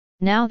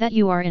Now that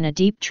you are in a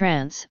deep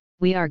trance,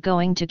 we are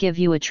going to give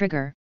you a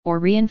trigger, or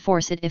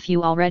reinforce it if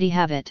you already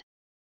have it.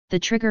 The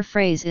trigger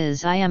phrase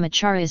is "I am a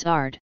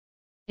Charizard."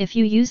 If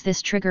you use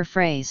this trigger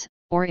phrase,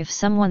 or if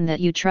someone that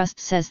you trust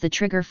says the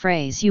trigger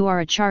phrase "You are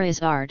a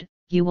Charizard,"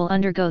 you will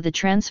undergo the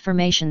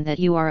transformation that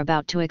you are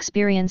about to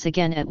experience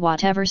again at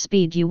whatever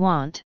speed you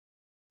want.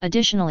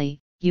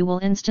 Additionally, you will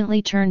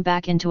instantly turn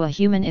back into a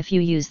human if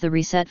you use the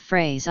reset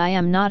phrase "I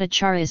am not a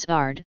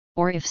Charizard,"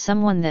 or if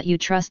someone that you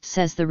trust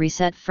says the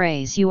reset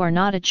phrase "You are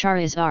not a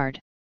Charizard."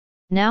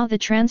 Now the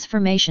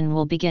transformation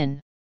will begin.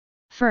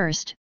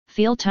 First,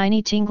 feel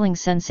tiny tingling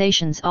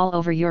sensations all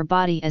over your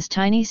body as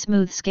tiny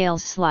smooth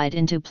scales slide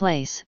into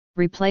place,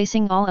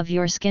 replacing all of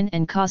your skin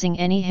and causing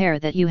any hair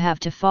that you have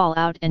to fall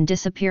out and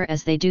disappear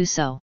as they do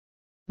so.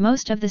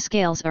 Most of the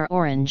scales are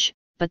orange,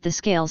 but the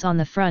scales on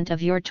the front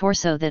of your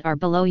torso that are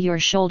below your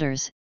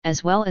shoulders,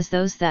 as well as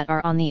those that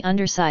are on the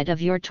underside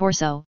of your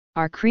torso,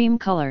 are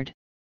cream-colored.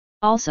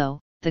 Also,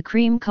 the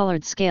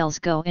cream-colored scales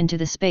go into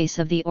the space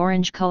of the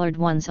orange-colored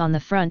ones on the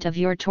front of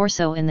your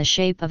torso in the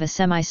shape of a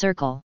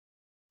semicircle.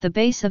 The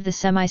base of the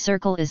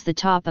semicircle is the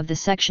top of the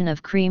section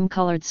of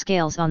cream-colored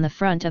scales on the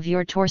front of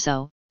your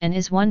torso, and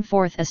is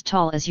 1/4 as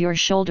tall as your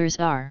shoulders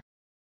are.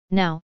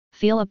 Now,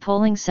 feel a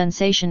pulling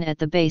sensation at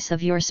the base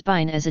of your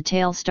spine as a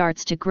tail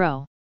starts to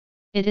grow.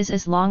 It is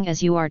as long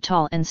as you are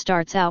tall and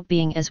starts out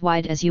being as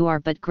wide as you are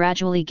but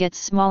gradually gets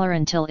smaller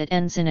until it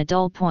ends in a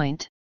dull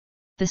point.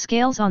 The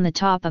scales on the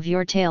top of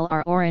your tail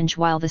are orange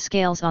while the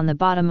scales on the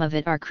bottom of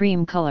it are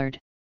cream-colored.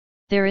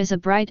 There is a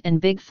bright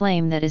and big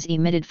flame that is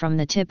emitted from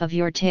the tip of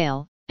your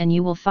tail, and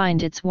you will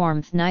find its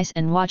warmth nice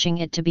and watching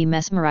it to be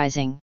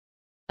mesmerizing.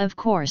 Of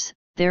course,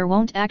 there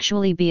won't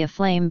actually be a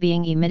flame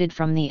being emitted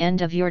from the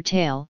end of your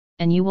tail,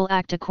 and you will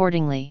act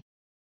accordingly.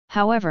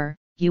 However,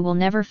 you will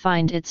never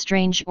find it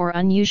strange or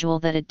unusual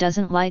that it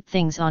doesn't light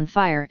things on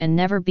fire and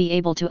never be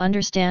able to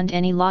understand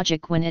any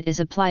logic when it is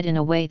applied in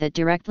a way that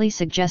directly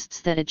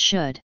suggests that it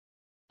should.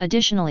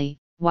 Additionally,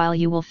 while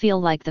you will feel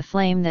like the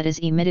flame that is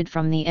emitted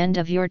from the end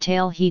of your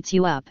tail heats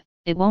you up,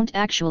 it won't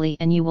actually,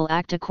 and you will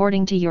act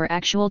according to your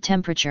actual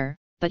temperature,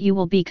 but you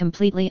will be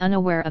completely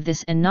unaware of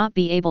this and not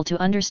be able to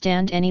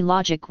understand any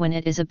logic when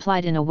it is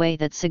applied in a way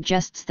that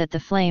suggests that the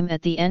flame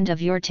at the end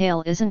of your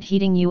tail isn't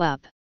heating you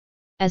up.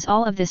 As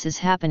all of this is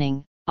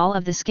happening, all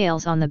of the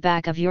scales on the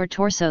back of your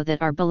torso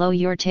that are below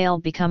your tail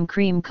become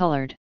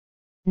cream-colored.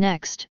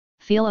 Next,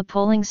 feel a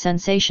pulling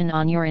sensation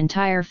on your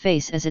entire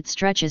face as it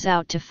stretches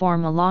out to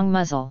form a long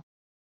muzzle.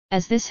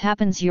 As this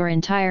happens, your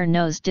entire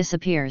nose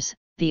disappears,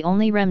 the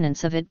only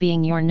remnants of it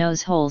being your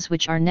nose holes,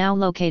 which are now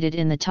located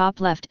in the top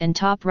left and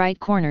top right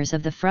corners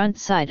of the front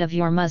side of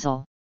your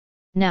muzzle.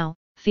 Now,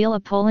 feel a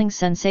pulling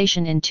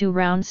sensation in 2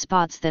 round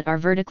spots that are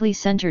vertically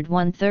centered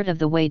 1/3 of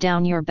the way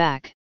down your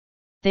back.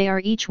 They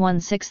are each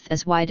 1/6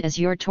 as wide as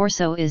your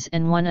torso is,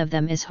 and one of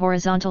them is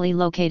horizontally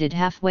located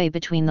halfway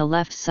between the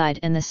left side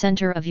and the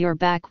center of your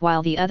back,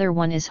 while the other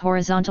one is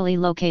horizontally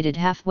located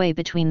halfway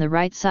between the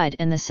right side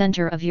and the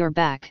center of your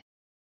back.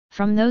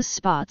 From those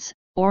spots,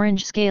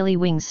 orange scaly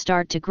wings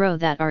start to grow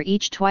that are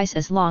each twice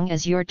as long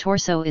as your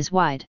torso is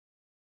wide.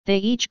 They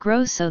each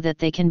grow so that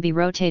they can be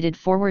rotated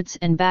forwards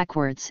and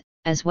backwards,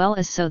 as well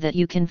as so that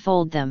you can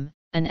fold them,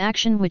 an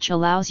action which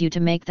allows you to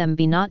make them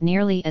be not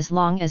nearly as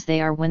long as they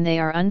are when they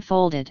are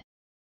unfolded.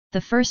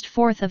 The first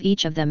fourth of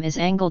each of them is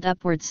angled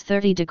upwards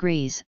 30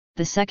 degrees,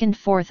 the second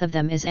fourth of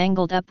them is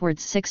angled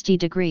upwards 60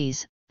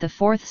 degrees, the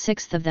fourth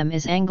sixth of them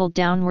is angled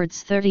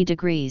downwards 30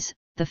 degrees,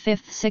 the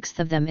fifth sixth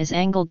of them is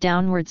angled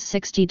downwards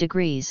 60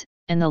 degrees,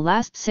 and the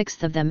last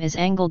sixth of them is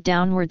angled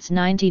downwards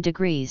 90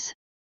 degrees.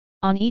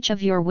 On each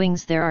of your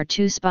wings there are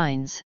 2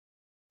 spines.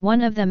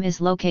 One of them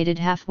is located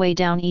halfway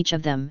down each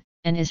of them,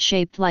 and is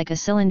shaped like a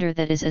cylinder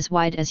that is as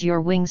wide as your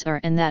wings are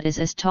and that is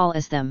as tall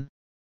as them.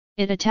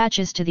 It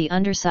attaches to the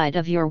underside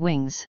of your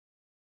wings.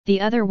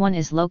 The other one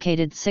is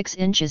located 6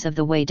 inches of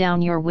the way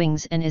down your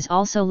wings and is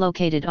also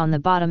located on the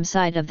bottom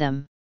side of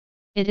them.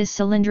 It is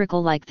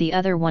cylindrical like the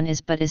other one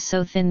is, but is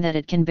so thin that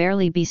it can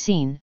barely be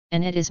seen,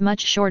 and it is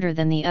much shorter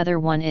than the other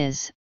one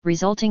is,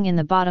 resulting in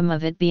the bottom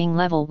of it being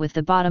level with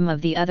the bottom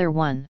of the other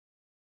one.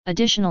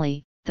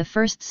 Additionally, the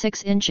first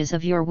 6 inches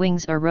of your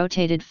wings are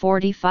rotated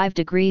 45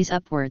 degrees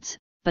upwards,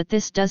 but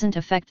this doesn't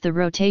affect the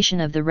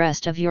rotation of the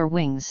rest of your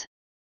wings.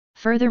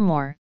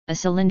 Furthermore, a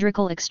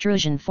cylindrical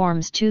extrusion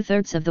forms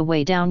 2/3 of the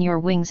way down your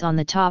wings on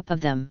the top of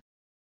them.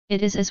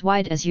 It is as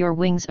wide as your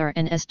wings are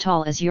and as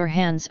tall as your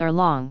hands are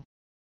long.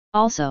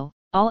 Also,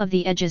 all of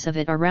the edges of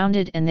it are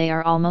rounded and they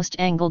are almost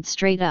angled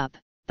straight up,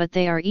 but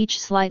they are each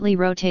slightly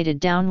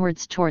rotated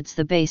downwards towards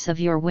the base of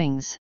your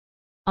wings.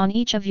 On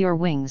each of your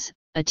wings,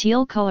 a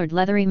teal-colored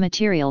leathery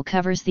material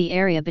covers the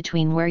area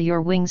between where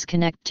your wings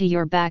connect to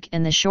your back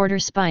and the shorter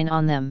spine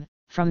on them,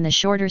 from the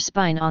shorter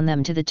spine on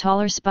them to the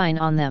taller spine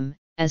on them,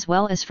 as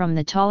well as from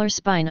the taller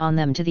spine on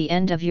them to the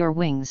end of your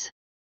wings.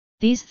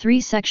 These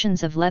 3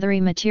 sections of leathery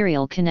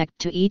material connect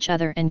to each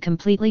other and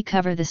completely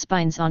cover the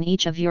spines on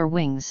each of your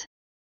wings.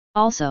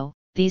 Also,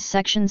 these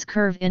sections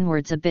curve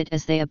inwards a bit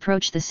as they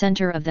approach the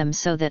center of them,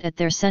 so that at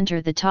their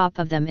center the top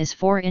of them is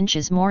 4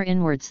 inches more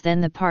inwards than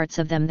the parts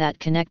of them that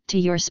connect to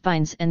your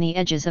spines and the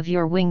edges of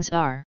your wings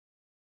are.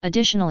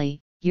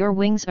 Additionally, your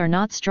wings are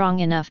not strong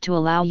enough to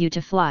allow you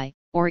to fly,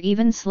 or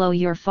even slow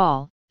your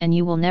fall, and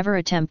you will never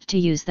attempt to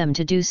use them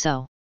to do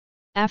so.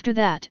 After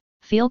that,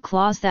 feel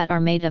claws that are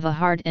made of a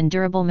hard and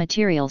durable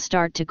material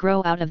start to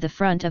grow out of the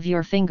front of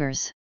your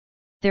fingers.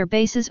 Their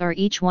bases are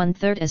each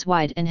 1/3 as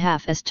wide and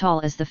half as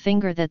tall as the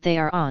finger that they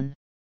are on.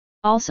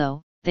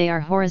 Also, they are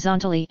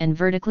horizontally and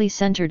vertically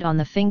centered on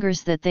the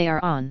fingers that they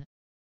are on.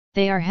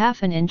 They are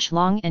half an inch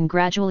long and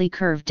gradually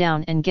curve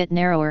down and get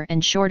narrower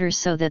and shorter,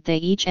 so that they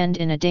each end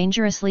in a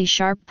dangerously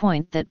sharp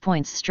point that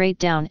points straight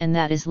down and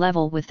that is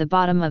level with the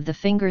bottom of the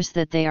fingers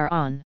that they are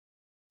on.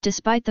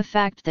 Despite the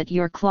fact that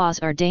your claws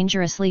are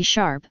dangerously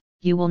sharp,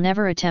 you will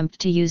never attempt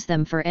to use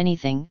them for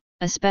anything,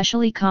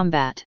 especially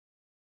combat.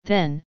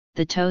 Then,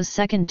 the toes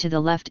second to the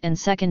left and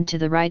second to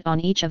the right on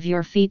each of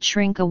your feet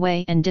shrink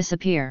away and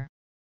disappear.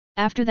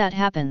 After that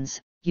happens,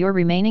 your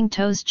remaining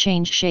toes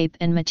change shape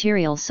and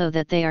material so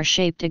that they are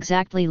shaped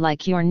exactly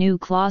like your new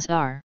claws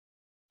are.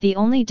 The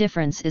only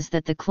difference is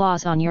that the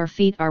claws on your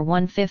feet are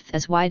 1/5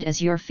 as wide as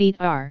your feet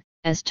are,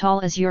 as tall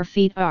as your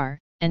feet are,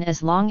 and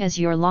as long as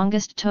your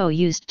longest toe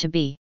used to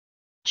be.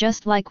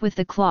 Just like with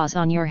the claws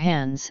on your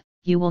hands,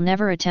 you will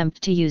never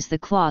attempt to use the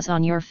claws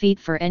on your feet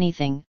for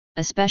anything,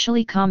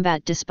 especially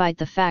combat, despite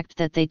the fact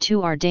that they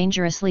too are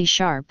dangerously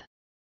sharp.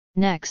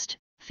 Next,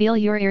 feel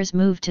your ears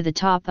move to the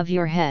top of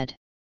your head.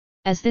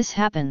 As this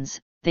happens,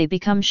 they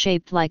become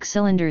shaped like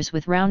cylinders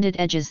with rounded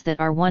edges that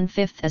are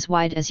 1/5 as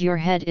wide as your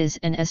head is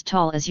and as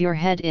tall as your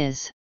head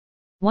is.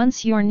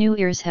 Once your new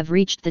ears have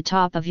reached the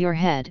top of your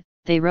head,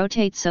 they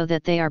rotate so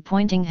that they are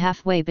pointing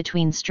halfway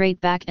between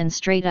straight back and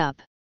straight up.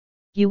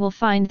 You will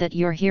find that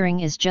your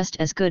hearing is just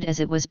as good as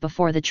it was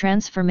before the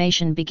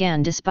transformation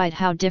began, despite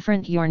how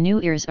different your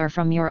new ears are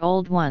from your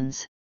old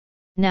ones.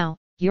 Now,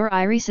 your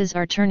irises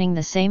are turning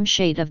the same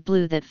shade of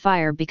blue that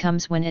fire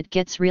becomes when it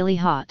gets really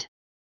hot.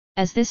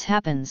 As this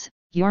happens,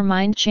 your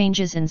mind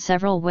changes in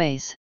several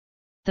ways.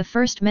 The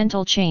first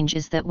mental change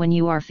is that when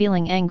you are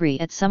feeling angry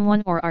at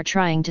someone or are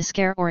trying to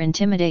scare or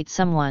intimidate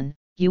someone,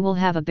 you will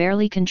have a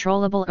barely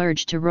controllable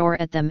urge to roar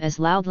at them as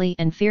loudly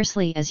and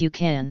fiercely as you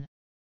can.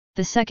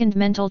 The second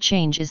mental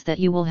change is that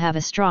you will have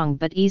a strong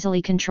but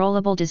easily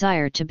controllable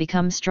desire to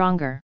become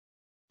stronger.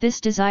 This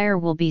desire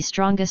will be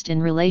strongest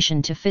in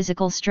relation to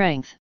physical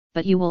strength,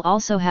 but you will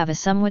also have a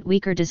somewhat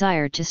weaker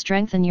desire to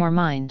strengthen your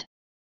mind.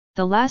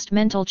 The last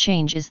mental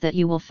change is that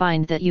you will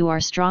find that you are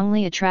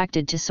strongly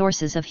attracted to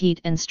sources of heat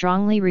and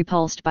strongly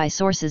repulsed by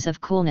sources of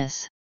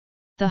coolness.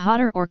 The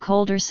hotter or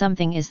colder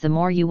something is, the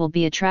more you will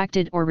be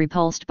attracted or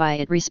repulsed by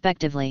it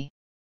respectively.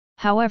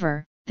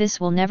 However, this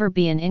will never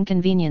be an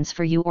inconvenience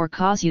for you or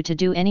cause you to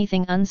do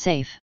anything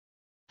unsafe.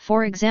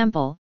 For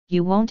example,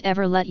 you won't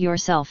ever let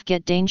yourself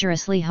get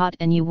dangerously hot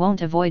and you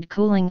won't avoid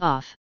cooling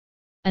off.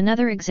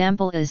 Another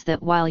example is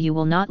that while you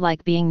will not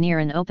like being near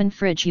an open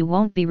fridge, you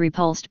won't be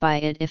repulsed by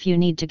it if you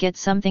need to get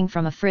something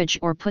from a fridge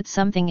or put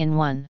something in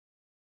one.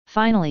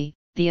 Finally,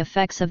 the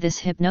effects of this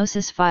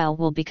hypnosis file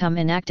will become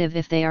inactive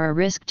if they are a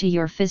risk to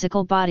your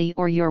physical body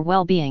or your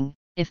well-being,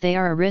 if they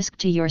are a risk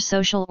to your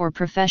social or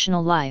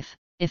professional life,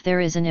 if there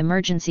is an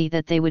emergency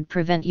that they would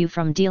prevent you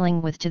from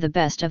dealing with to the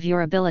best of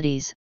your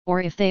abilities,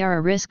 or if they are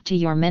a risk to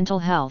your mental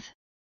health.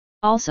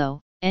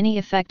 Also, any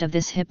effect of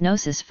this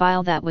hypnosis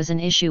file that was an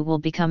issue will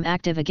become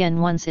active again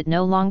once it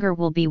no longer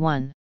will be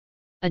one.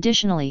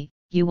 Additionally,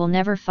 you will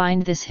never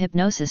find this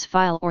hypnosis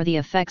file or the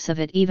effects of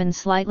it even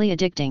slightly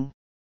addicting.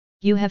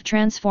 You have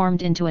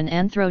transformed into an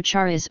Anthro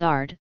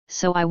Charizard,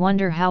 so I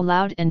wonder how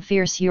loud and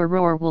fierce your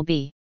roar will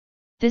be.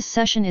 This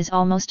session is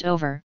almost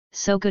over,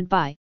 so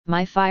goodbye,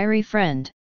 my fiery friend.